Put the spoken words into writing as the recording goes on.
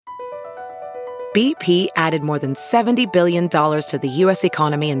BP added more than $70 billion to the U.S.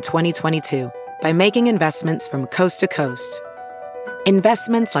 economy in 2022 by making investments from coast to coast.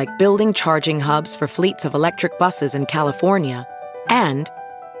 Investments like building charging hubs for fleets of electric buses in California and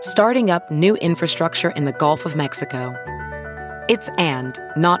starting up new infrastructure in the Gulf of Mexico. It's and,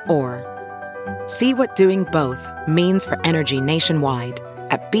 not or. See what doing both means for energy nationwide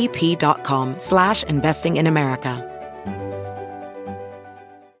at bp.com/investing in America.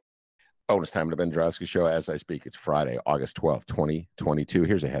 Bonus time of the Ben Joravsky Show. As I speak, it's Friday, August 12th, 2022.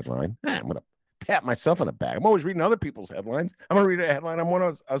 Here's a headline. I'm going to pat myself on the back. I'm always reading other people's headlines. I'm going to read a headline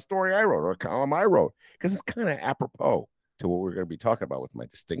on a story I wrote or a column I wrote because it's kind of apropos to what we're going to be talking about with my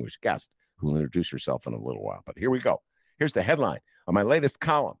distinguished guest, who will introduce herself in a little while. But here we go. Here's the headline on my latest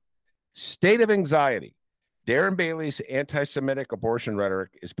column. State of anxiety. Darren Bailey's anti-Semitic abortion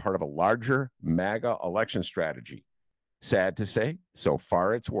rhetoric is part of a larger MAGA election strategy. Sad to say, so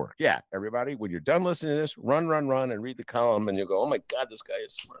far it's worked. Yeah, everybody, when you're done listening to this, run, and read the column, and you'll go, oh, my God, this guy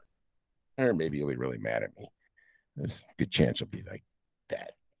is smart. Or maybe you'll be really mad at me. There's a good chance you'll be like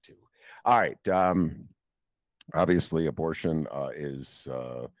that, too. All right. Obviously, abortion is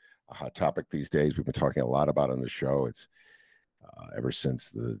a hot topic these days. We've been talking a lot about it on the show. It's ever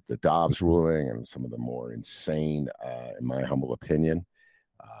since the Dobbs ruling and some of the more insane, in my humble opinion,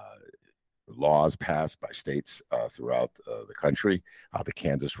 laws passed by states throughout the country. The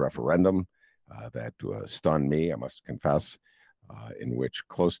Kansas referendum that stunned me, I must confess, in which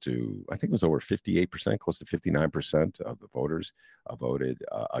close to, I think it was over 58%, close to 59% of the voters voted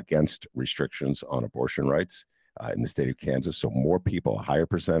against restrictions on abortion rights in the state of Kansas. So more people, a higher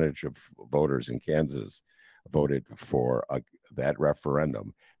percentage of voters in Kansas voted for that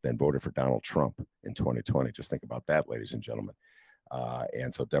referendum than voted for Donald Trump in 2020. Just think about that, ladies and gentlemen.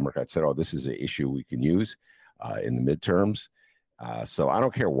 And so Democrats said, oh, this is an issue we can use in the midterms. So I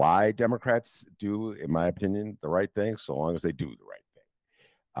don't care why Democrats do, in my opinion, the right thing, so long as they do the right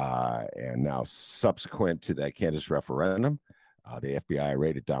thing. And now subsequent to that Kansas referendum, the FBI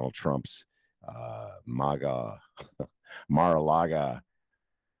raided Donald Trump's Mar-a-Lago,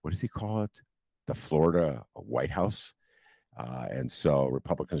 what does he call it? The Florida White House. And so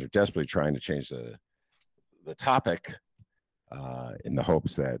Republicans are desperately trying to change the topic in the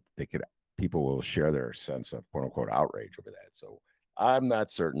hopes that people will share their sense of quote unquote outrage over that. So I'm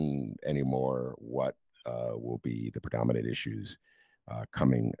not certain anymore what will be the predominant issues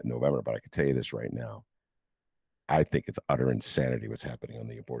coming November, but I can tell you this right now. I think it's utter insanity what's happening on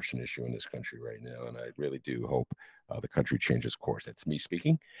the abortion issue in this country right now. And I really do hope the country changes course. That's me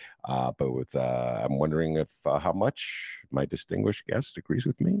speaking. But I'm wondering if how much my distinguished guest agrees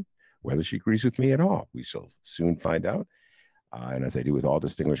with me, whether she agrees with me at all. We shall soon find out. And as I do with all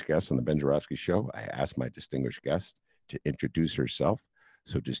distinguished guests on the Ben Joravsky Show, I ask my distinguished guest to introduce herself.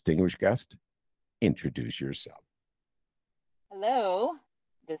 So, distinguished guest, introduce yourself. Hello,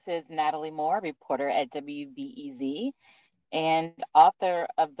 this is Natalie Moore, reporter at WBEZ and author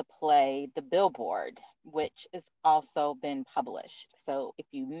of the play The Billboard, which has also been published. So if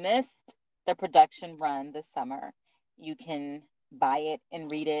you missed the production run this summer, you can buy it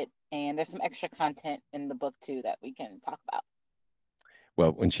and read it. And there's some extra content in the book, too, that we can talk about.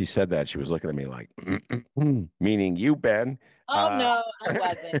 Well, when she said that, she was looking at me like, meaning you, Ben. Oh, no, I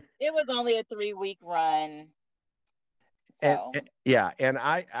wasn't. It was only a 3-week run. So. And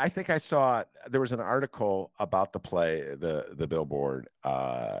I think I saw, there was an article about the play, the Billboard.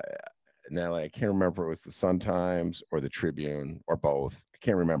 Natalie, I can't remember if it was the Sun-Times or the Tribune or both. I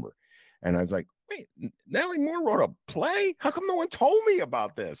can't remember. And I was like, wait, Natalie Moore wrote a play? How come no one told me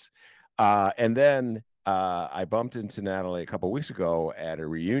about this? And then I bumped into Natalie a couple of weeks ago at a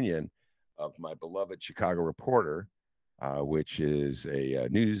reunion of my beloved Chicago Reporter, which is a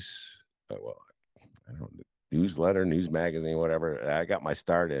newsletter, news magazine, whatever. I got my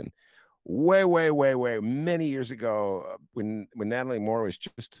start in way many years ago when Natalie Moore was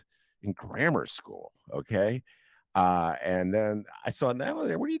just in grammar school. Okay. And then I saw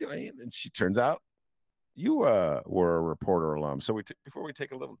Natalie, what are you doing? And she turns out you were a reporter alum. So before we take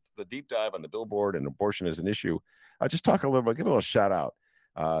the deep dive on the Billboard and abortion as an issue, I'll just talk a little bit, give a little shout out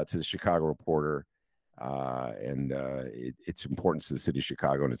to the Chicago Reporter and its importance to the city of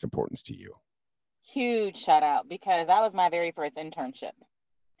Chicago and its importance to you. Huge shout out, because that was my very first internship.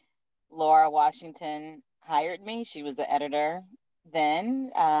 Laura Washington hired me. She was the editor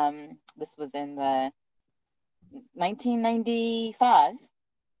then. This was in the 1995.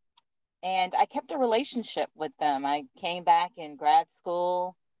 And I kept a relationship with them. I came back in grad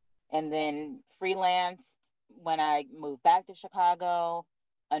school and then freelanced when I moved back to Chicago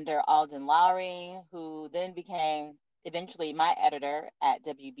under Alden Lowry, who then became eventually my editor at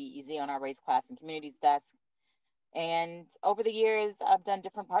WBEZ on our race, class, and communities desk. And over the years, I've done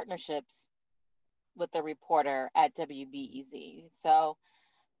different partnerships with the reporter at WBEZ. So,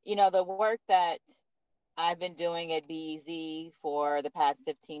 the work that I've been doing at BEZ for the past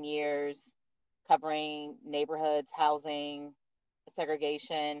 15 years, covering neighborhoods, housing,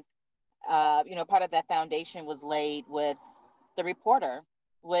 segregation, part of that foundation was laid with the reporter,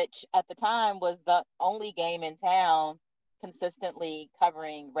 which at the time was the only game in town consistently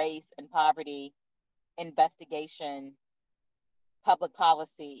covering race and poverty, investigation, public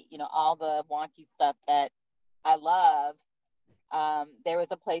policy, all the wonky stuff that I love. There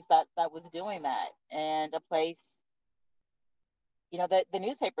was a place that was doing that, and a place, that the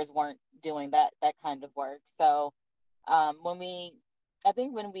newspapers weren't doing that kind of work. So I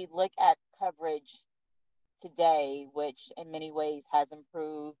think when we look at coverage today, which in many ways has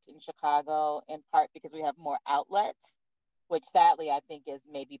improved in Chicago, in part because we have more outlets, which sadly I think is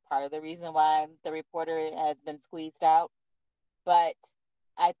maybe part of the reason why the reporter has been squeezed out. But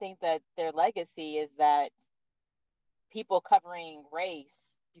I think that their legacy is that people covering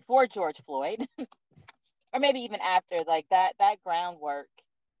race before George Floyd, or maybe even after, like that groundwork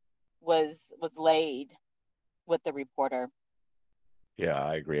was laid with the reporter. Yeah,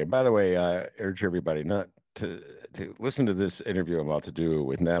 I agree. And by the way, I urge everybody not to listen to this interview I'm about to do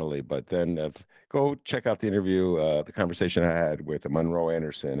with Natalie, but then go check out the interview, the conversation I had with Monroe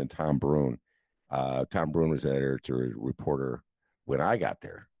Anderson and Tom Brune. Tom Brune was an editor reporter when I got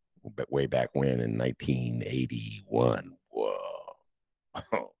there, but way back when in 1981.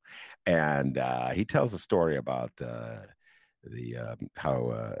 Whoa. And he tells a story about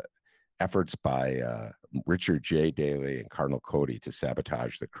how efforts by Richard J. Daley and Cardinal Cody to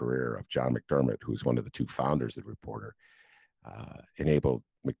sabotage the career of John McDermott, who's one of the two founders of the Reporter, enabled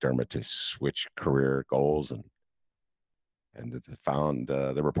McDermott to switch career goals and found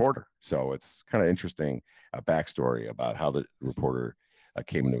the Reporter. So it's kind of interesting backstory about how the Reporter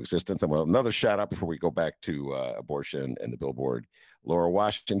came into existence. And well, another shout out before we go back to abortion and the Billboard. Laura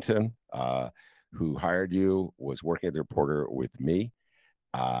Washington, who hired you, was working at the Reporter with me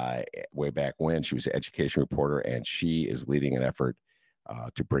way back when. She was an education reporter, and she is leading an effort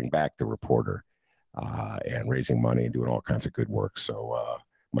to bring back the Reporter and raising money and doing all kinds of good work. So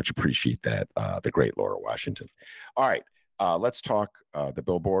much appreciate that, the great Laura Washington. All right, let's talk the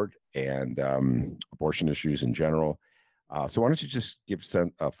Billboard and abortion issues in general. So why don't you just give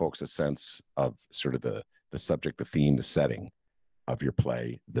folks a sense of sort of the subject, the theme, the setting of your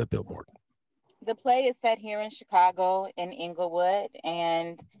play, The Billboard? The play is set here in Chicago, in Englewood,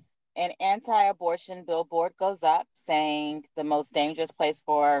 and an anti-abortion billboard goes up saying the most dangerous place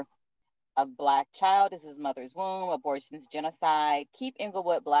for a Black child is his mother's womb. Abortion's genocide. Keep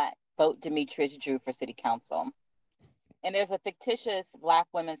Englewood Black. Vote Demetrius Drew for city council. And there's a fictitious Black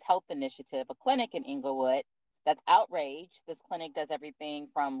Women's Health Initiative, a clinic in Englewood that's outraged. This clinic does everything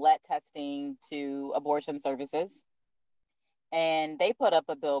from lead testing to abortion services. And they put up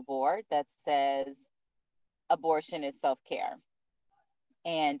a billboard that says abortion is self-care.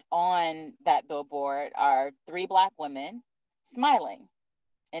 And on that billboard are 3 Black women smiling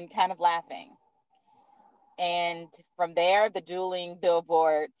and kind of laughing. And from there, the dueling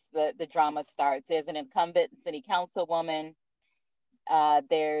billboards, the drama starts. There's an incumbent city councilwoman.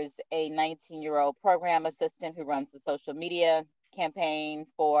 There's a 19-year-old program assistant who runs the social media campaign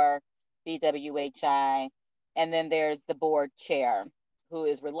for BWHI. And then there's the board chair, who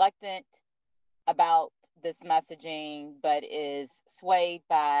is reluctant about this messaging, but is swayed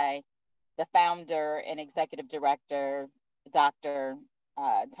by the founder and executive director, Dr.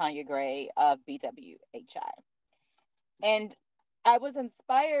 Tanya Gray of BWHI. And I was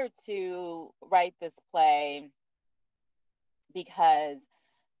inspired to write this play because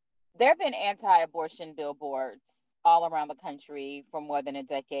there have been anti-abortion billboards all around the country for more than a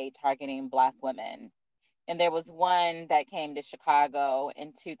decade targeting Black women. And there was one that came to Chicago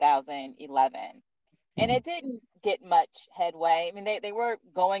in 2011. And it didn't get much headway. I mean, they were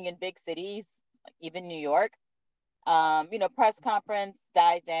going in big cities, even New York. Press conference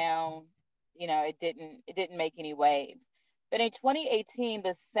died down. It didn't make any waves. But in 2018,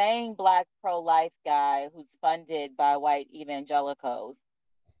 the same Black pro-life guy who's funded by white evangelicals,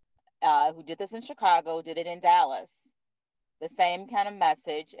 who did this in Chicago, did it in Dallas. The same kind of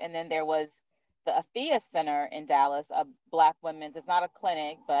message. And then there was the Afia Center in Dallas, a Black women's, it's not a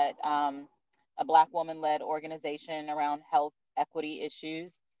clinic, but a Black woman-led organization around health equity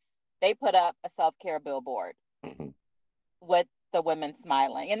issues. They put up a self-care billboard with the women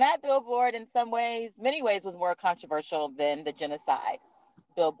smiling. And that billboard, in many ways, was more controversial than the genocide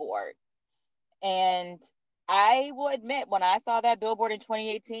billboard. And I will admit, when I saw that billboard in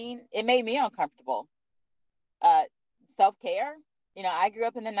 2018, it made me uncomfortable. Uh, Self-care, I grew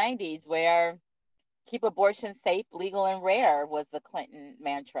up in the 90s where keep abortion safe, legal, and rare was the Clinton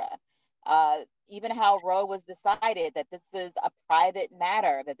mantra. Even how Roe was decided, that this is a private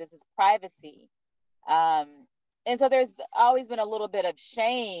matter, that this is privacy. Um, and so there's always been a little bit of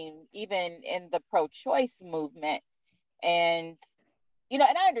shame, even in the pro-choice movement. And, and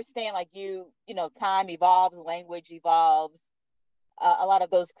I understand, like, time evolves, language evolves. A lot of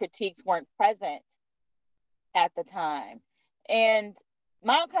those critiques weren't present at the time. And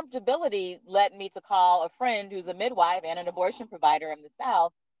my uncomfortability led me to call a friend who's a midwife and an abortion provider in the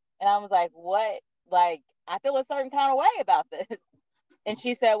South. And I was like, what? Like, I feel a certain kind of way about this. And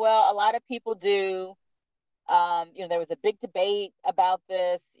she said, well, a lot of people do. There was a big debate about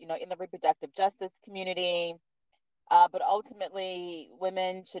this, in the reproductive justice community. But ultimately,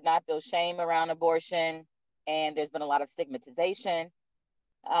 women should not feel shame around abortion. And there's been a lot of stigmatization.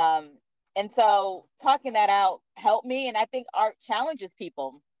 Um, and so talking that out helped me. And I think art challenges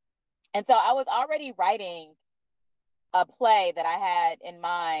people. And so I was already writing a play that I had in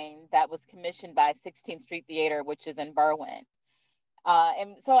mind that was commissioned by 16th Street Theater, which is in Berwyn.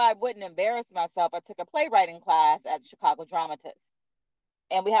 And so I wouldn't embarrass myself. I took a playwriting class at Chicago Dramatist.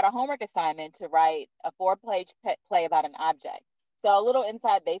 And we had a homework assignment to write a 4-page play about an object. So a little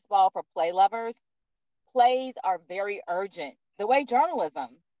inside baseball for play lovers. Plays are very urgent, the way journalism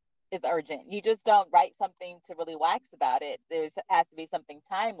is urgent. You just don't write something to really wax about it. There has to be something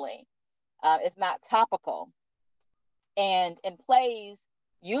timely. It's not topical. And in plays,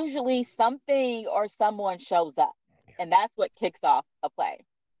 usually something or someone shows up, and that's what kicks off a play.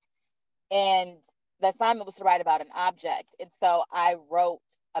 And the assignment was to write about an object. And so I wrote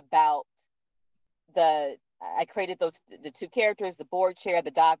about I created the two characters, the board chair,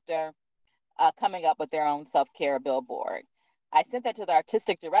 the doctor, coming up with their own self-care billboard. I sent that to the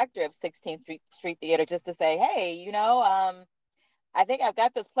artistic director of 16th Street Theater just to say, hey, I think I've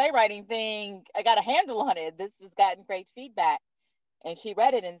got this playwriting thing. I got a handle on it. This has gotten great feedback. And she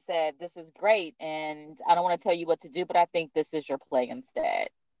read it and said, this is great. And I don't want to tell you what to do, but I think this is your play instead.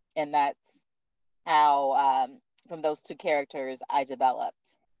 And that's how, from those two characters, I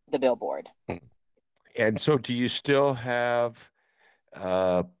developed the billboard. And so do you still have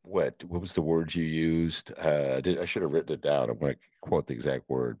what was the word you used? I should have written it down. I'm going to quote the exact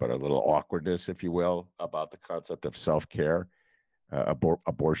word, but a little awkwardness, if you will, about the concept of self-care,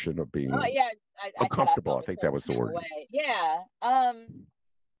 abortion, of being Yeah, uncomfortable. I think that was the word. Yeah.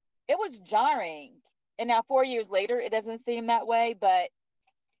 It was jarring. And now 4 years later, it doesn't seem that way, but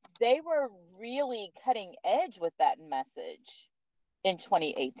they were really cutting edge with that message in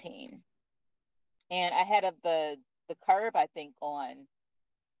 2018. And ahead of the curve, I think, on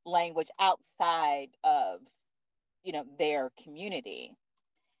language outside of, their community,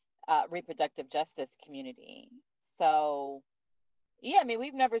 reproductive justice community. So, yeah, I mean,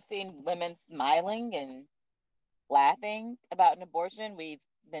 we've never seen women smiling and laughing about an abortion. We've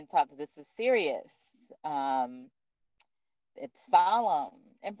been taught that this is serious. It's solemn.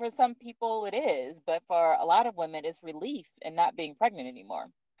 And for some people, it is. But for a lot of women, it's relief in not being pregnant anymore.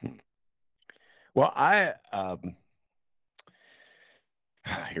 Well,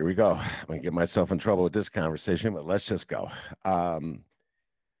 here we go. I'm going to get myself in trouble with this conversation, but let's just go.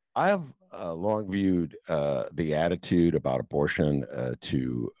 I have long viewed the attitude about abortion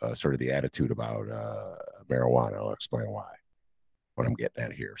to sort of the attitude about marijuana. I'll explain why, what I'm getting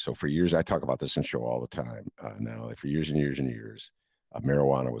at here. So for years, I talk about this in show all the time. Now, for years and years and years,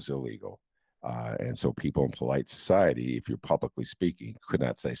 marijuana was illegal. And so people in polite society, if you're publicly speaking, could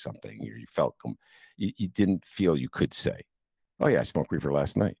not say something, or you felt, you didn't feel you could say, oh yeah, I smoked reefer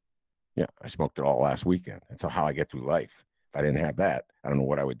last night. Yeah, I smoked it all last weekend. That's how I get through life. If I didn't have that, I don't know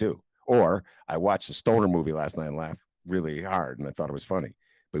what I would do. Or I watched a stoner movie last night and laughed really hard, and I thought it was funny.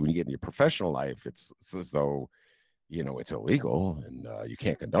 But when you get in your professional life, it's as though, it's illegal and you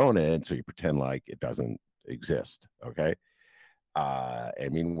can't condone it, so you pretend like it doesn't exist. Okay.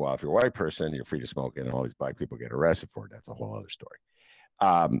 And meanwhile, if you're a white person, you're free to smoke it, and all these black people get arrested for it. That's a whole other story.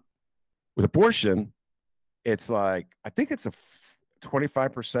 With abortion, it's like, I think it's a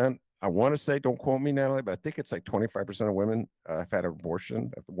 25%. I want to say, don't quote me, Natalie, but I think it's like 25% of women have had an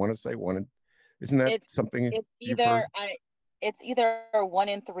abortion. I want to say isn't that something you've heard? It's either 1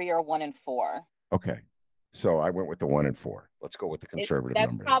 in 3 or 1 in 4. Okay. So I went with the 1 in 4. Let's go with the conservative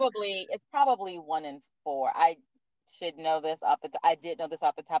number. It's probably 1 in 4. I should know this I did know this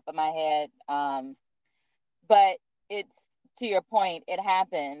off the top of my head. But it's, to your point, it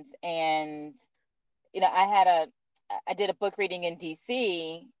happens. And, I did a book reading in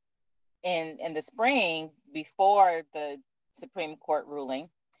DC in the spring before the Supreme Court ruling.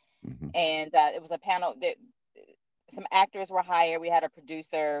 Mm-hmm. And it was a panel that some actors were hired. We had a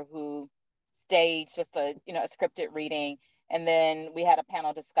producer who staged just a scripted reading, and then we had a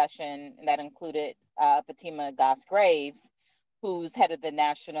panel discussion that included Fatima Goss Graves, who's head of the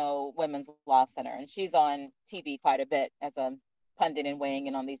National Women's Law Center, and she's on TV quite a bit as a pundit and weighing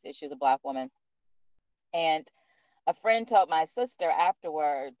in on these issues, a Black woman. And a friend told my sister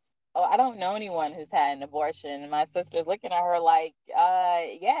afterwards, "Oh, I don't know anyone who's had an abortion." And my sister's looking at her like,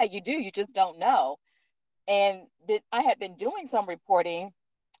 yeah, you do. You just don't know. And I had been doing some reporting,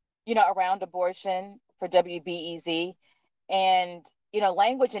 around abortion for WBEZ. And,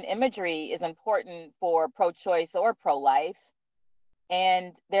 language and imagery is important for pro-choice or pro-life.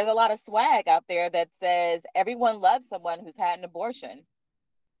 And there's a lot of swag out there that says everyone loves someone who's had an abortion.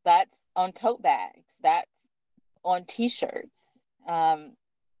 That's on tote bags. That's on T-shirts.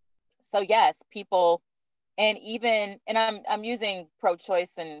 So yes, people, and I'm using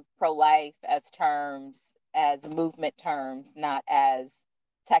pro-choice and pro-life as terms, as movement terms, not as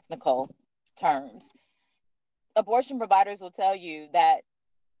technical terms. Abortion providers will tell you that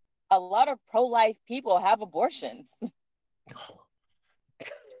a lot of pro-life people have abortions.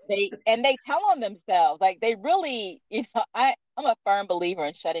 They tell on themselves, like they really, I'm a firm believer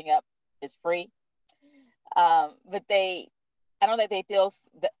in shutting up is free. But I don't think they feel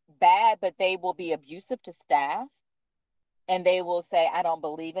bad, but they will be abusive to staff, and they will say, "I don't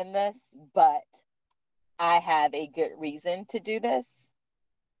believe in this, but I have a good reason to do this."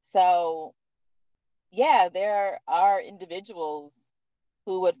 So, yeah, there are individuals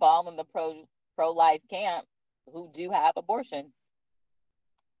who would fall in the pro-life camp who do have abortions.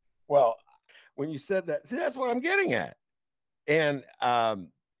 Well, when you said that, see, that's what I'm getting at. And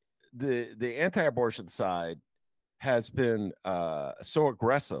the anti-abortion side has been so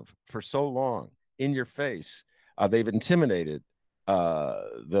aggressive for so long, in your face. They've intimidated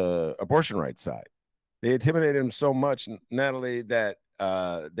the abortion rights side. They intimidated them so much, Natalie, that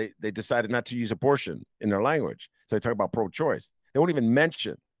they decided not to use abortion in their language. So they talk about pro-choice. They won't even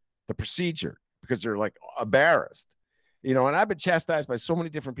mention the procedure because they're like embarrassed. And I've been chastised by so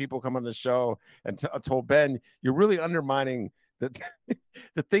many different people come on the show and told Ben, you're really undermining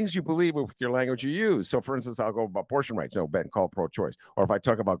the things you believe with your language you use. So, for instance, I'll go about abortion rights. No, Ben, call pro-choice. Or if I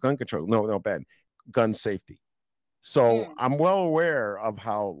talk about gun control, no, Ben, gun safety. So I'm well aware of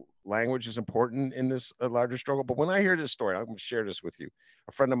how language is important in this larger struggle. But when I hear this story, I'm going to share this with you.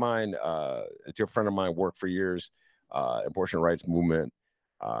 A friend of mine, a dear friend of mine, worked for years, abortion rights movement,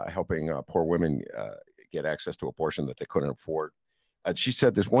 helping poor women get access to abortion that they couldn't afford. She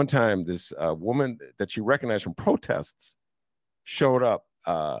said this one time, this woman that she recognized from protests showed up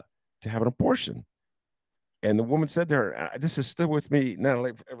to have an abortion. And the woman said to her, this is still with me,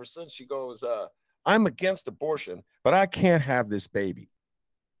 Natalie, ever since. She goes, I'm against abortion, but I can't have this baby.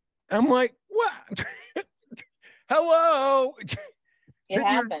 I'm like, what? Hello? It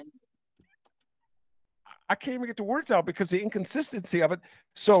happened. I can't even get the words out because the inconsistency of it.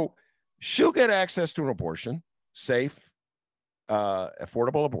 So she'll get access to an abortion, safe,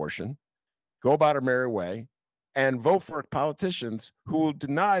 affordable abortion, go about her merry way, and vote for politicians who will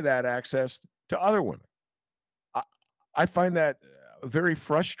deny that access to other women. I find that very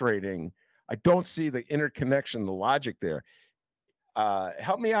frustrating. I don't see the interconnection, the logic there.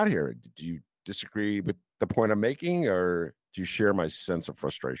 Help me out here. Do you disagree with the point I'm making, or do you share my sense of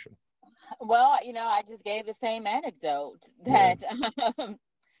frustration? Well, I just gave the same anecdote that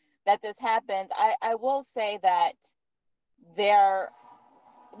that this happened. I will say that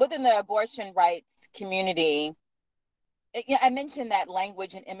within the abortion rights community, I mentioned that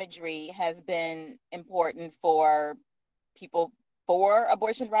language and imagery has been important for people for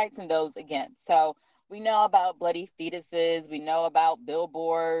abortion rights and those against. So we know about bloody fetuses, we know about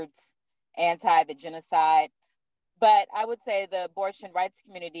billboards, the genocide. But I would say the abortion rights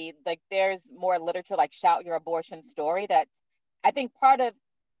community, like there's more literature like Shout Your Abortion Story. That I think part of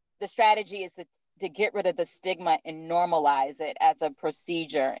the strategy is to get rid of the stigma and normalize it as a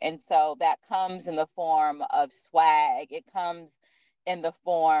procedure. And so that comes in the form of swag. It comes in the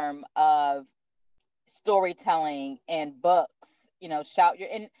form of storytelling and books,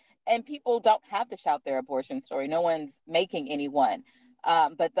 and people don't have to shout their abortion story. No one's making anyone.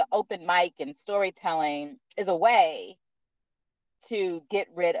 But the open mic and storytelling is a way to get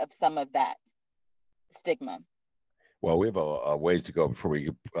rid of some of that stigma. Well, we have a ways to go before we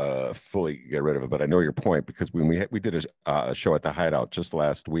fully get rid of it. But I know your point, because when we did a show at the Hideout just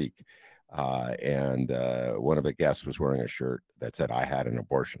last week, and one of the guests was wearing a shirt that said, I had an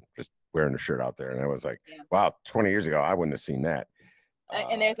abortion, just wearing a shirt out there. And I was like, wow, 20 years ago, I wouldn't have seen that.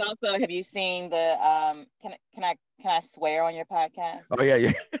 And there's also, have you seen the can I swear on your podcast? Oh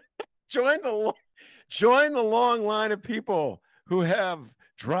yeah. Join the long line of people who have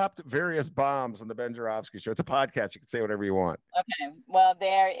dropped various bombs on the Ben Joravsky Show. It's a podcast. You can say whatever you want. Okay. Well,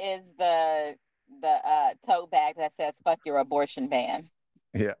 there is the tote bag that says "fuck your abortion ban."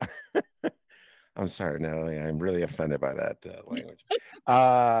 Yeah. I'm sorry, Natalie. I'm really offended by that language.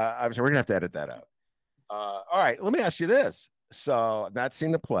 I'm sorry. We're gonna have to edit that out. All right. Let me ask you this. So I've not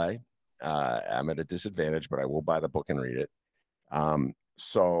seen the play. I'm at a disadvantage, but I will buy the book and read it.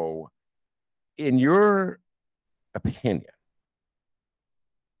 So in your opinion,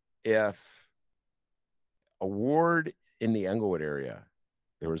 if a ward in the Englewood area,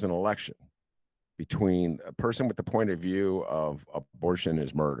 there was an election between a person with the point of view of abortion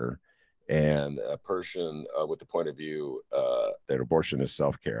is murder and a person with the point of view that abortion is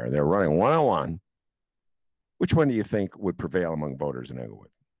self-care, and they're running one-on-one, which one do you think would prevail among voters in Englewood?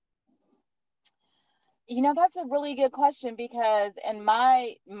 That's a really good question, because in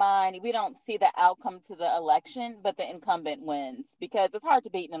my mind, we don't see the outcome to the election, but the incumbent wins, because it's hard to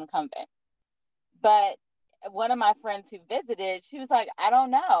beat an incumbent. But one of my friends who visited, she was like, I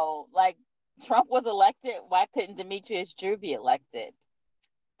don't know. Like, Trump was elected. Why couldn't Demetrius Drew be elected?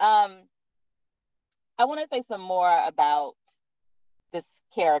 I want to say some more about this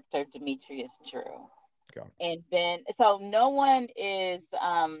character, Demetrius Drew. Go. And Ben. So no one is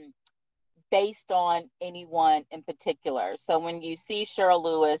based on anyone in particular. So when you see Cheryl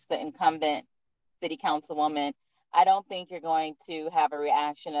Lewis, the incumbent city councilwoman, I don't think you're going to have a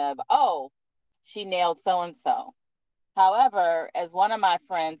reaction of, oh, she nailed so-and-so. However, as one of my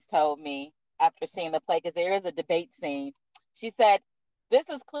friends told me after seeing the play, because there is a debate scene, she said, this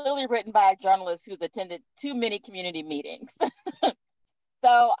is clearly written by a journalist who's attended too many community meetings.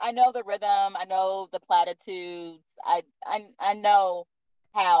 So I know the rhythm, I know the platitudes, I know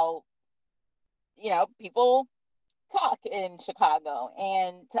how people talk in Chicago.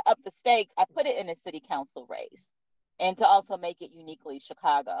 And to up the stakes, I put it in a city council race, and to also make it uniquely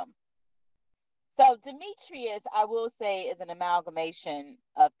Chicago. So Demetrius, I will say, is an amalgamation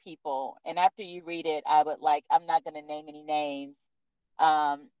of people. And after you read it, I'm not going to name any names.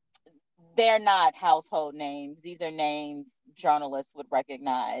 They're not household names. These are names journalists would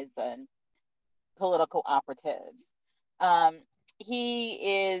recognize, and political operatives.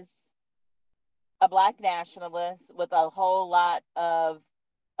 He is a Black nationalist with a whole lot of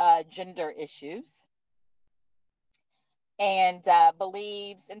gender issues, and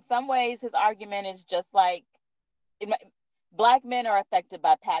believes, in some ways, his argument is just like, Black men are affected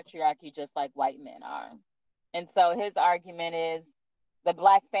by patriarchy just like white men are. And so his argument is the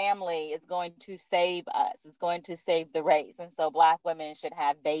Black family is going to save us, is going to save the race. And so Black women should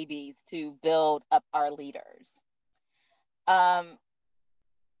have babies to build up our leaders. In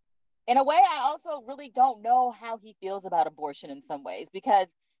a way, I also really don't know how he feels about abortion in some ways, because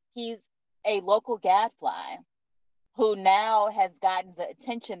he's a local gadfly who now has gotten the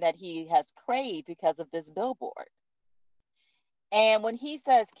attention that he has craved because of this billboard. And when he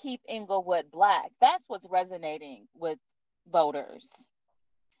says keep Englewood Black, that's what's resonating with voters,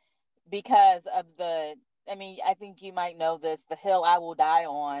 because of I think you might know this, the hill I will die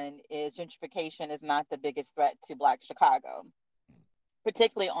on is gentrification is not the biggest threat to Black Chicago,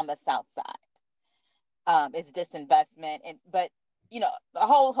 particularly on the South Side. It's disinvestment, but a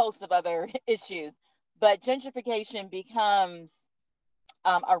whole host of other issues. But gentrification becomes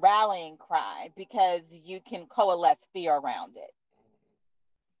a rallying cry because you can coalesce fear around it.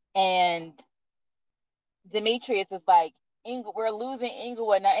 And Demetrius is like, we're losing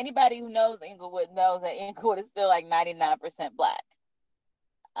Englewood. Now, anybody who knows Englewood knows that Englewood is still like 99% Black.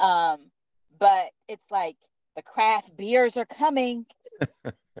 But it's like the craft beers are coming.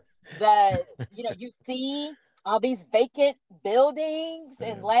 You see all these vacant buildings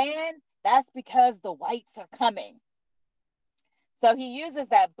and land. That's because the whites are coming. So he uses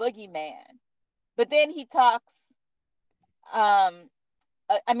that boogeyman. But then he talks, I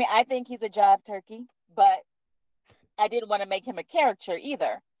think he's a jive turkey, but I didn't want to make him a caricature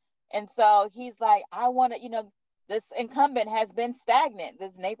either. And so he's like, I want to, this incumbent has been stagnant.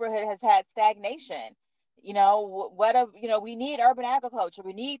 This neighborhood has had stagnation. We need urban agriculture.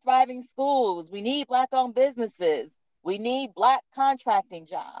 We need thriving schools. We need Black-owned businesses. We need Black contracting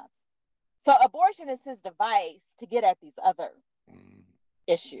jobs. So abortion is his device to get at these other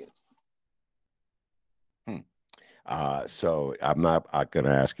issues. So I'm not going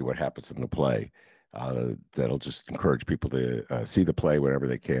to ask you what happens in the play. That'll just encourage people to see the play whenever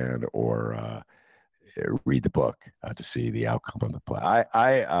they can, or read the book to see the outcome of the play.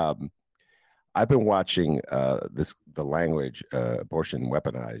 I've been watching the language abortion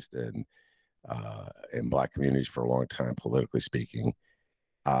weaponized in Black communities for a long time, politically speaking,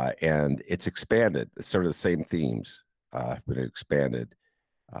 and it's expanded. It's sort of the same themes, but it expanded,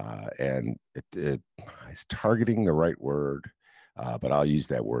 and it's targeting the right word, but I'll use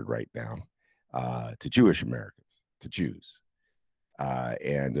that word right now to Jewish Americans, to Jews,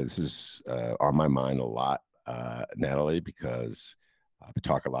 and this is on my mind a lot, Natalie, because we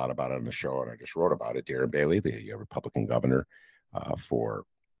talk a lot about it on the show, and I just wrote about it. Darren Bailey, the Republican governor for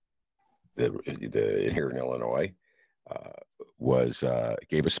the here in Illinois, was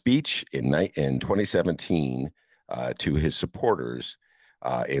gave a speech in 2017 to his supporters,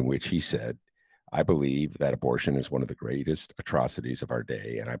 in which he said, "I believe that abortion is one of the greatest atrocities of our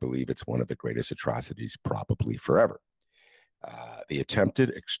day, and I believe it's one of the greatest atrocities probably forever. The attempted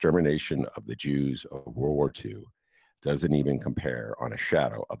extermination of the Jews of World War II doesn't even compare on a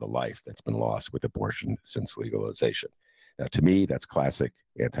shadow of the life that's been lost with abortion since legalization." Now, to me, that's classic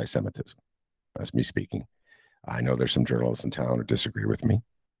anti-Semitism. That's me speaking. I know there's some journalists in town who disagree with me.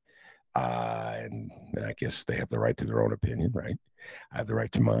 And I guess they have the right to their own opinion, right? I have the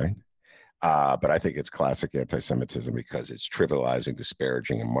right to mine. But I think it's classic anti-Semitism because it's trivializing,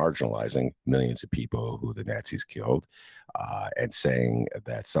 disparaging, and marginalizing millions of people who the Nazis killed, and saying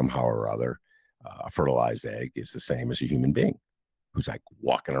that somehow or other a fertilized egg is the same as a human being who's like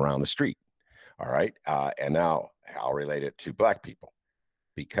walking around the street. All right. And now I'll relate it to Black people,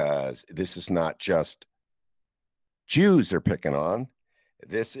 because this is not just Jews they're picking on.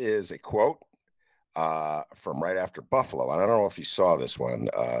 This is a quote from right after Buffalo. And I don't know if you saw this one,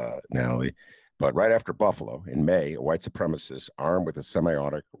 Natalie, but right after Buffalo in May, a white supremacist armed with a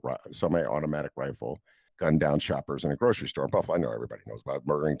semi-automatic rifle gunned down shoppers in a grocery store in Buffalo. I know everybody knows about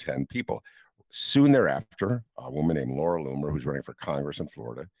murdering 10 people. Soon thereafter, a woman named Laura Loomer, who's running for Congress in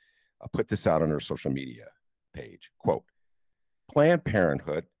Florida, put this out on her social media page. Quote, "Planned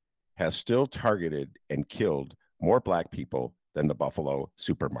Parenthood has still targeted and killed more Black people than the Buffalo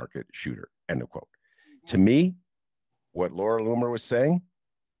supermarket shooter." End of quote. To me, what Laura Loomer was saying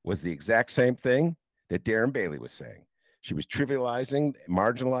was the exact same thing that Darren Bailey was saying. She was trivializing,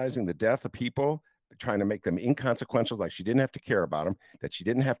 marginalizing the death of people, trying to make them inconsequential, like she didn't have to care about them, that she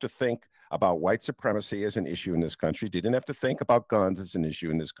didn't have to think about white supremacy as an issue in this country, didn't have to think about guns as an issue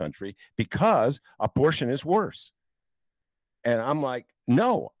in this country, because abortion is worse. And I'm like,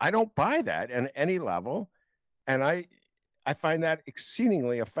 no, I don't buy that at any level. And I find that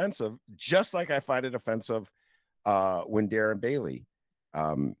exceedingly offensive, just like I find it offensive when Darren Bailey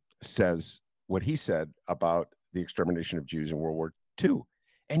says what he said about the extermination of Jews in World War II.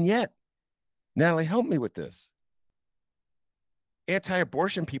 And yet, Natalie, help me with this.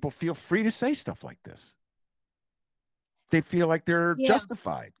 Anti-abortion people feel free to say stuff like this. They feel like they're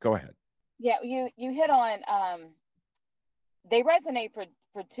justified. Go ahead. Yeah, you hit on they resonate for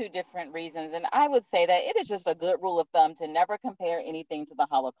two different reasons. And I would say that it is just a good rule of thumb to never compare anything to the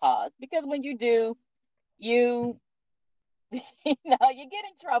Holocaust, because when you do, you you get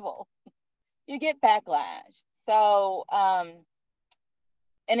in trouble. You get backlash. So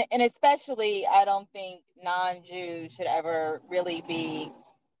and especially, I don't think non-Jews should ever really be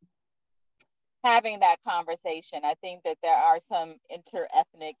having that conversation. I think that there are some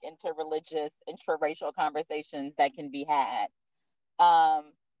inter-ethnic, inter-religious, inter-racial conversations that can be had.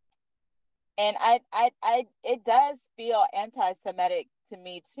 And I it does feel anti-Semitic to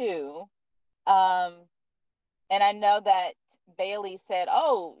me too. And I know that Bailey said,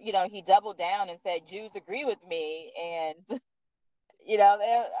 "Oh, he doubled down and said Jews agree with me," and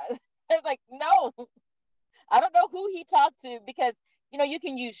they're like, "No, I don't know who he talked to," because you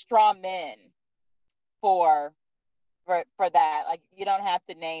can use straw men for that. Like, you don't have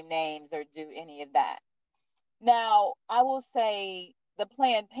to name names or do any of that. Now, I will say the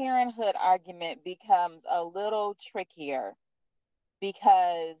Planned Parenthood argument becomes a little trickier,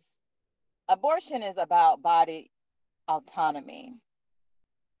 because abortion is about body autonomy.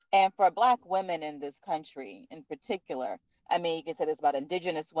 And for Black women in this country in particular, I mean, you can say this about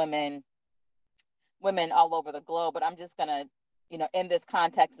Indigenous women all over the globe, but I'm just going to, in this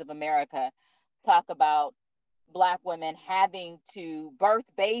context of America, talk about Black women having to birth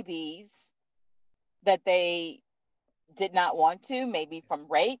babies that they did not want to, maybe from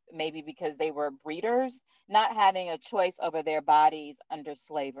rape, maybe because they were breeders, not having a choice over their bodies under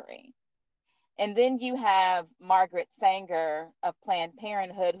slavery. And then you have Margaret Sanger of Planned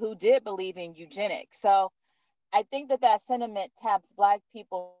Parenthood, who did believe in eugenics. So I think that sentiment taps Black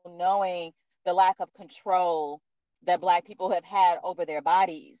people knowing the lack of control that Black people have had over their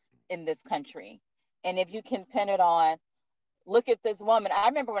bodies in this country. And if you can pin it on look at this woman. I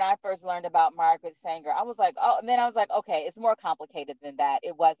remember when I first learned about Margaret Sanger, I was like, oh, and then I was like, okay, it's more complicated than that.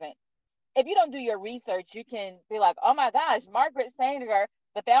 It wasn't. If you don't do your research, you can be like, oh my gosh, Margaret Sanger,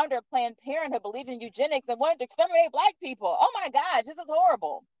 the founder of Planned Parenthood, believed in eugenics and wanted to exterminate Black people. Oh my gosh, this is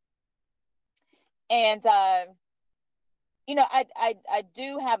horrible. And I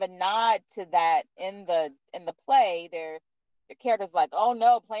do have a nod to that in the play. The characters like, oh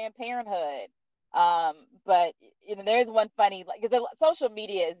no, Planned Parenthood. But there's one funny, like, because social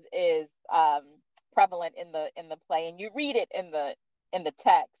media is prevalent in the play, and you read it in the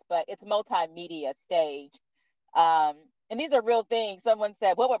text, but it's multimedia staged. And these are real things. Someone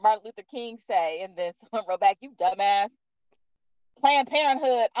said, what would Martin Luther King say? And then someone wrote back, you dumbass. Planned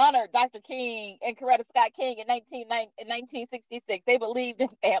Parenthood honored Dr. King and Coretta Scott King in 1966. They believed in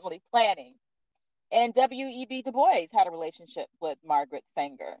family planning. And W.E.B. Du Bois had a relationship with Margaret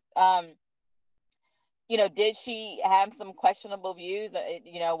Sanger. Did she have some questionable views?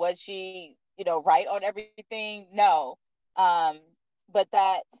 Was she, right on everything? No. But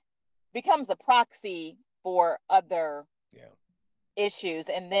that becomes a proxy for other issues.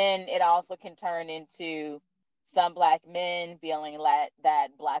 And then it also can turn into some Black men feeling that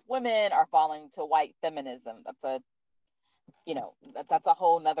Black women are falling to white feminism. That's a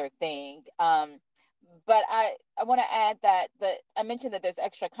whole nother thing. But I want to add that I mentioned that there's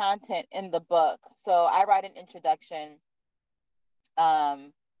extra content in the book. So I write an introduction.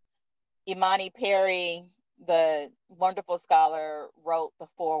 Imani Perry, the wonderful scholar, wrote the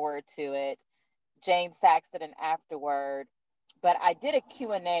foreword to it. Jane Sachs did an afterword. But I did a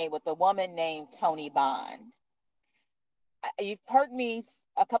Q&A with a woman named Toni Bond. You've heard me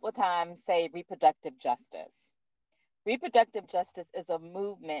a couple of times say reproductive justice. Reproductive justice is a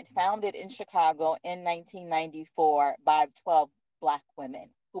movement founded in Chicago in 1994 by 12 Black women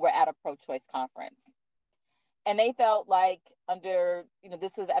who were at a pro-choice conference. And they felt like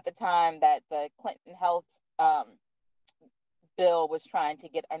this was at the time that the Clinton health bill was trying to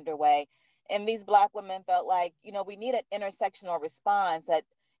get underway. And these Black women felt like, we need an intersectional response, that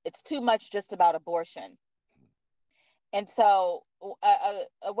it's too much just about abortion. And so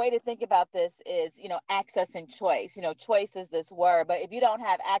a way to think about this is, access and choice. Choice is this word, but if you don't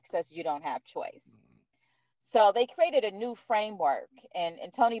have access, you don't have choice. So they created a new framework, and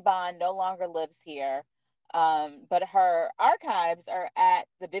Toni Bond no longer lives here, but her archives are at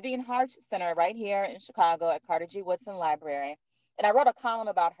the Vivian Hart Center right here in Chicago at Carter G. Woodson Library. And I wrote a column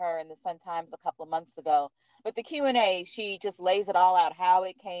about her in the Sun-Times a couple of months ago. But the Q&A, she just lays it all out, how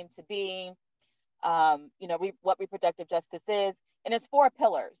it came to be, what reproductive justice is. And it's 4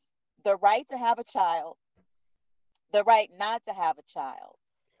 pillars: the right to have a child, the right not to have a child,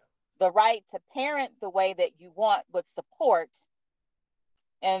 the right to parent the way that you want with support,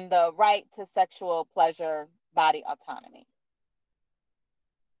 and the right to sexual pleasure, body autonomy.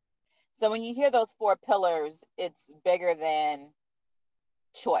 So when you hear those 4 pillars, it's bigger than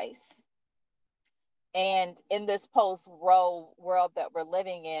choice. And in this post-Roe world that we're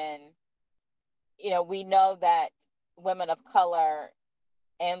living in, we know that women of color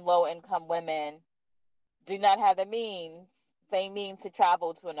and low-income women do not have the same means to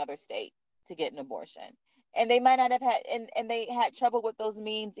travel to another state to get an abortion. And they might not have had, and they had trouble with those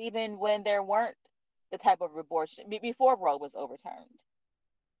means even when there weren't the type of abortion before Roe was overturned.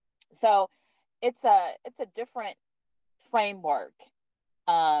 So it's a different framework,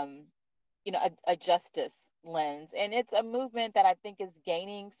 a justice lens. And it's a movement that I think is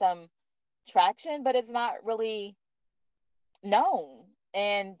gaining some traction, but it's not really known.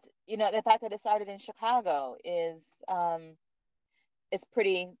 And the fact that it started in Chicago is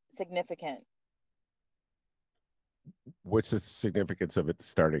pretty significant. What's the significance of it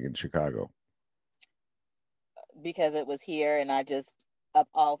starting in Chicago? Because it was here, and I just, of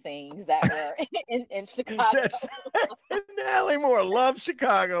all things that were in Chicago. Natalie Moore loves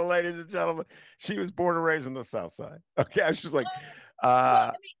Chicago, ladies and gentlemen. She was born and raised in the South Side. Okay, I was just like,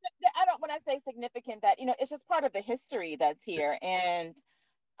 I don't. When I say significant, that it's just part of the history that's here. And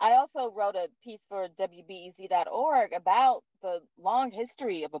I also wrote a piece for WBEZ.org about the long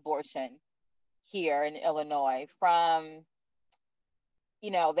history of abortion here in Illinois, from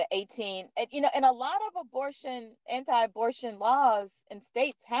the 18, and a lot of anti-abortion laws in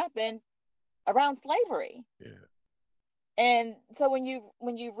states happened around slavery. Yeah. And so when you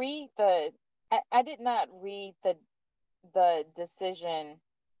read I did not read the decision,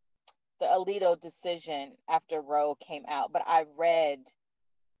 the Alito decision after Roe came out, but I read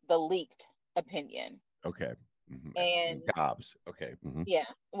the leaked opinion. Okay. Mm-hmm. And Dobbs. Okay. Mm-hmm. Yeah,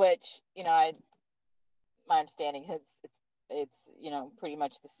 which my understanding is it's pretty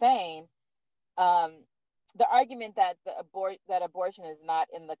much the same. the argument that that abortion is not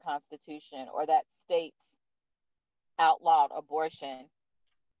in the Constitution, or that states outlawed abortion.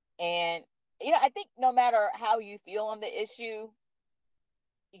 And I think no matter how you feel on the issue,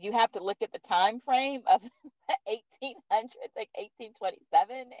 you have to look at the time frame of the 1800s, like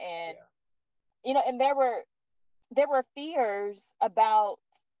 1827, and and there were fears about,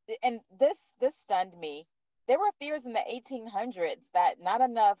 and this stunned me. There were fears in the 1800s that not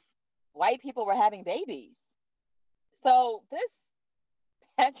enough white people were having babies. So this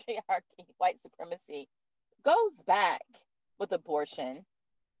patriarchy, white supremacy, goes back with abortion,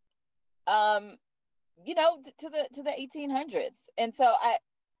 to the 1800s. And so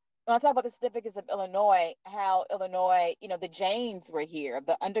when I talk about the significance of Illinois, how Illinois, the Janes were here,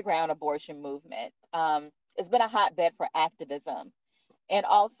 the underground abortion movement. It's been a hotbed for activism and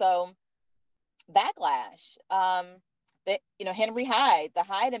also backlash. Henry Hyde, the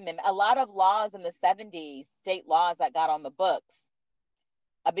Hyde Amendment, a lot of laws in the 70s, state laws that got on the books,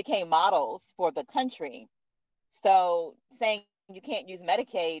 became models for the country. So saying you can't use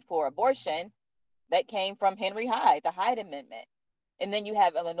Medicaid for abortion, that came from Henry Hyde, the Hyde Amendment. And then you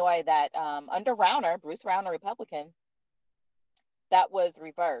have Illinois that under Bruce Rauner, Republican, that was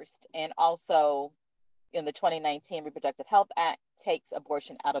reversed. And also in the 2019 Reproductive Health Act takes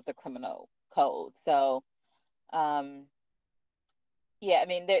abortion out of the criminal code. So, there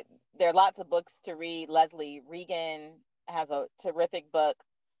are lots of books to read. Leslie Regan has a terrific book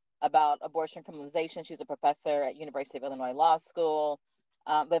about abortion criminalization. She's a professor at University of Illinois Law School.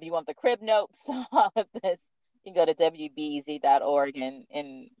 But if you want the crib notes to all of this, you can go to wbez.org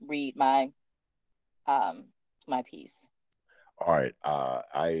and read my piece. All right.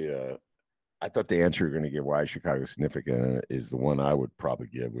 I thought the answer you're going to give why Chicago is significant is the one I would probably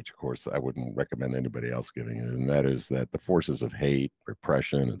give, which of course I wouldn't recommend anybody else giving it. And that is that the forces of hate,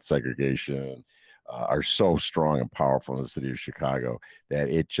 repression, and segregation are so strong and powerful in the city of Chicago that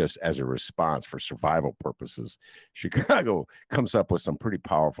it just, as a response for survival purposes, Chicago comes up with some pretty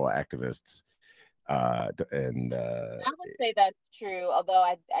powerful activists. I would say that's true, although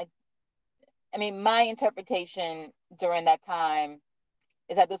my interpretation during that time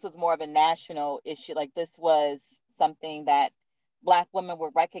is that this was more of a national issue. Like, this was something that Black women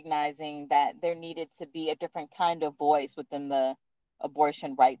were recognizing, that there needed to be a different kind of voice within the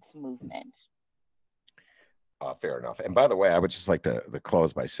abortion rights movement. Fair enough. And by the way, I would just like to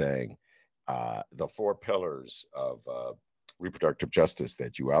close by saying the 4 pillars of reproductive justice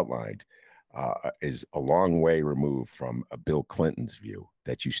that you outlined is a long way removed from Bill Clinton's view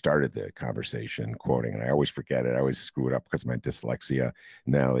that you started the conversation quoting. And I always forget it. I always screw it up because of my dyslexia.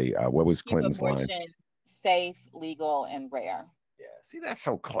 Natalie, what was Clinton's line? Safe, legal, and rare. Yeah, see, that's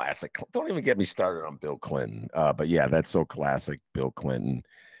so classic. Don't even get me started on Bill Clinton. But yeah, that's so classic, Bill Clinton.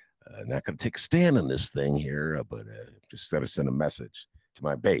 Not going to take a stand on this thing here, but just got to send a message to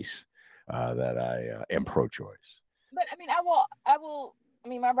my base that I am pro-choice. But I will.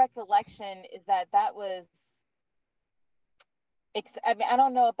 My recollection is that was. I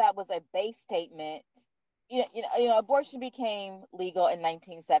don't know if that was a base statement. Abortion became legal in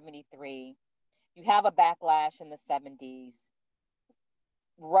 1973. You have a backlash in the 70s.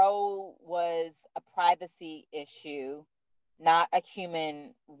 Roe was a privacy issue, not a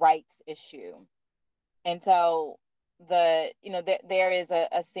human rights issue. And so there is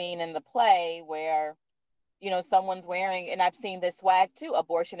a scene in the play where, someone's wearing, and I've seen this swag too,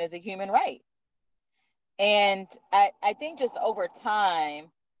 abortion is a human right. And I think just over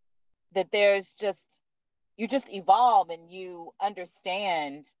time that you just evolve and you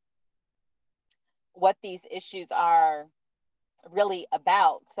understand what these issues are really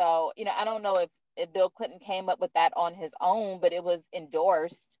about. So, I don't know if Bill Clinton came up with that on his own, but it was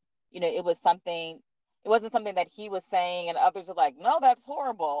endorsed. It wasn't something that he was saying and others are like, no, that's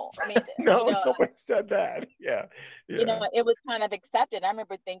horrible. No, nobody said that. Yeah. It was kind of accepted. I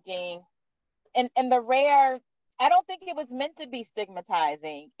remember thinking, and the rare, I don't think it was meant to be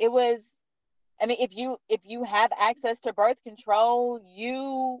stigmatizing. It was, if you have access to birth control,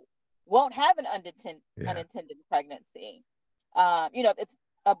 you won't have an unintended pregnancy. It's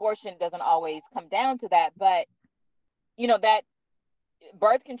abortion doesn't always come down to that, but that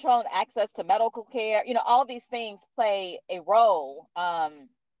birth control and access to medical care, all these things play a role.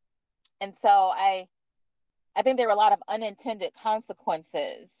 And so I think there were a lot of unintended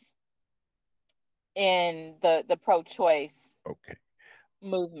consequences in the pro-choice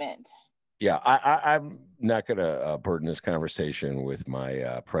movement. Yeah, I'm not going to burden this conversation with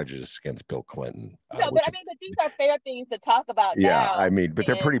my prejudice against Bill Clinton. But these are fair things to talk about now. Yeah, but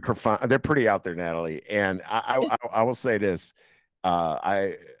they're pretty profound. They're pretty out there, Natalie. And I will say this.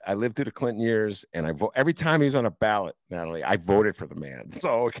 I lived through the Clinton years, and every time he was on a ballot, Natalie, I voted for the man.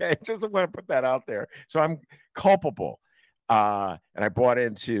 So okay, just want to put that out there. So I'm culpable. And I bought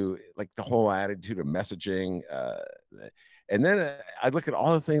into like the whole attitude of messaging. And then I look at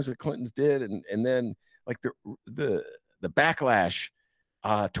all the things that Clintons did, and then like the backlash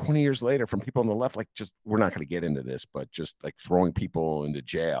 20 years later from people on the left, like just we're not going to get into this, but just like throwing people into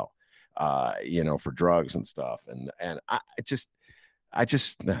jail, for drugs and stuff. And I just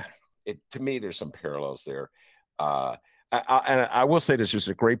to me, there's some parallels there. I will say this is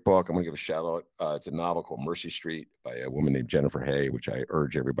a great book. I'm going to give a shout out. It's a novel called Mercy Street by a woman named Jennifer Hay, which I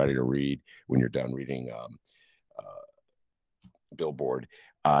urge everybody to read when you're done reading Billboard.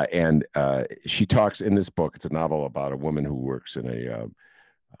 And she talks in this book. It's a novel about a woman who works in a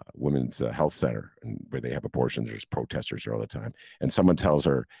women's health center, and where they have abortions. There's protesters there all the time, and someone tells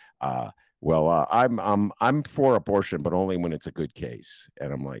her, I'm for abortion, but only when it's a good case.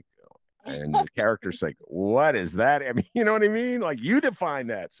 And I'm like, and the character's like, what is that? I mean, you know what I mean? Like, you define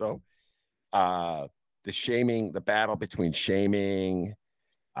that. So the battle between shaming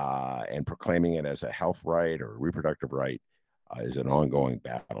and proclaiming it as a health right or a reproductive right is an ongoing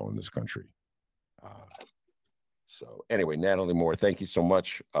battle in this country. So anyway, Natalie Moore, thank you so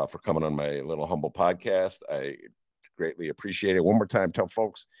much for coming on my little humble podcast. I greatly appreciate it. One more time, tell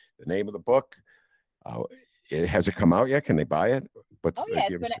folks the name of the book. Has it come out yet? Can they buy it?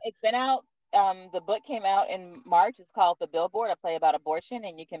 It's been out. The book came out in March. It's called The Billboard, a play about abortion,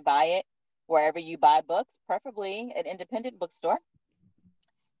 and you can buy it wherever you buy books, preferably an independent bookstore.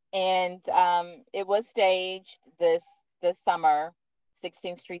 And it was staged this summer,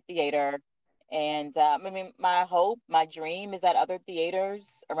 16th Street Theater. And my dream is that other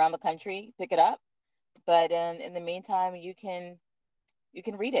theaters around the country pick it up. But in the meantime, you can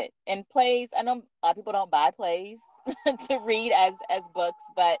read it. And plays, I know a lot of people don't buy plays to read as books,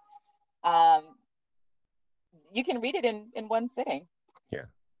 but you can read it in one sitting. Yeah.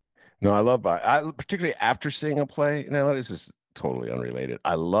 No, I particularly after seeing a play. Now, this is totally unrelated.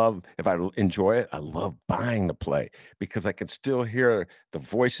 If I enjoy it, I love buying the play because I can still hear the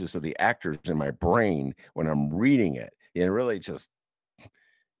voices of the actors in my brain when I'm reading it. And really just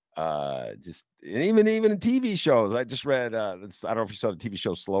even in TV shows. I just read I don't know if you saw the TV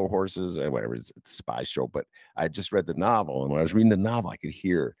show Slow Horses or whatever, it's a spy show, but I just read the novel, and when I was reading the novel, I could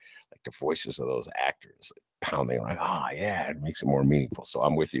hear like the voices of those actors like pounding, like, oh yeah, it makes it more meaningful. So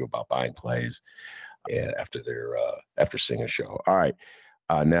I'm with you about buying plays after seeing a show. All right,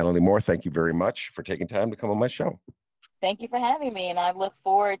 Natalie Moore, thank you very much for taking time to come on my show. Thank you for having me, and I look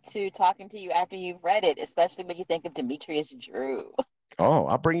forward to talking to you after you've read it, especially when you think of Demetrius Drew. Oh,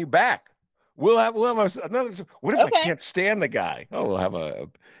 I'll bring you back. We'll have another. What if I can't stand the guy? Oh, we'll have a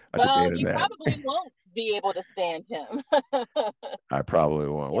debate on you that. Probably won't be able to stand him. I probably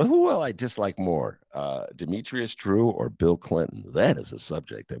won't. Well, who will I dislike more, Demetrius Drew or Bill Clinton? That is a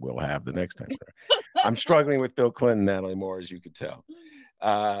subject that we'll have the next time. I'm struggling with Bill Clinton, Natalie Moore, as you could tell.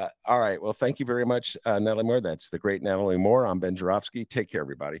 All right. Well, thank you very much, Natalie Moore. That's the great Natalie Moore. I'm Ben Joravsky. Take care,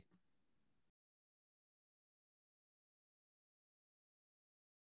 everybody.